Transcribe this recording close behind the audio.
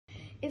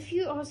If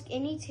you ask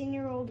any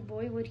 10-year-old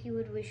boy what he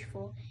would wish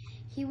for,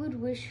 he would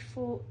wish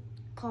for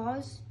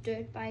cars,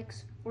 dirt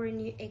bikes, or a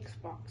new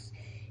Xbox.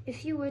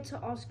 If you were to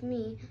ask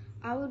me,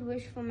 I would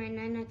wish for my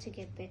Nana to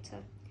get better.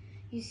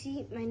 You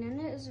see, my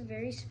Nana is a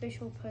very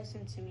special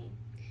person to me.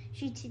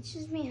 She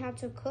teaches me how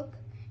to cook.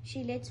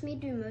 She lets me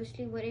do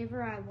mostly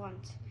whatever I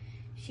want.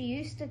 She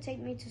used to take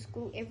me to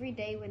school every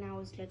day when I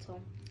was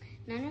little.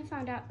 Nana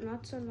found out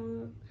not so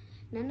long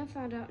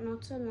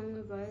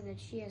ago that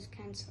she has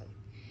cancer.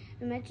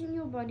 Imagine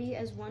your body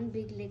as one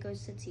big Lego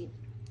city.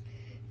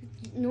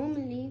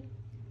 Normally,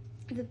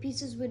 the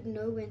pieces would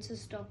know when to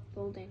stop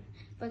building,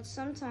 but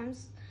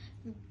sometimes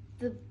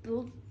the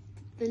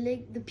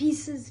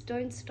pieces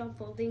don't stop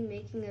building,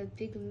 making a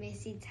big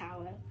messy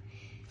tower.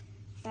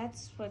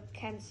 That's what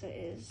cancer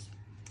is,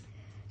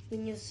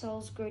 when your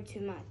cells grow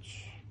too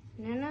much.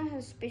 Nana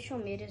has special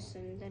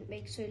medicine that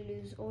makes her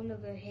lose all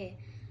of her hair,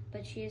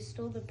 but she is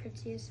still the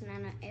prettiest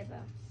Nana ever.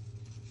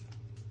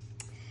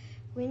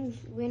 When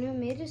her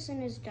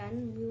medicine is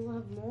done, we will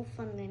have more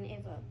fun than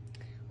ever.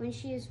 When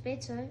she is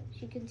better,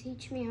 she can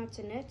teach me how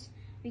to knit,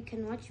 we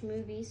can watch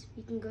movies,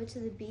 we can go to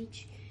the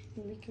beach,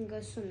 and we can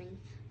go swimming.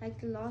 Like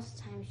the last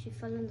time, she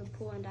fell in the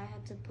pool and I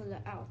had to pull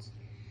her out.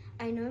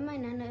 I know my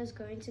Nana is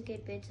going to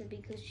get better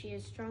because she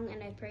is strong,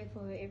 and I pray for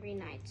her every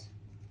night.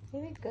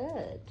 Very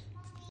good.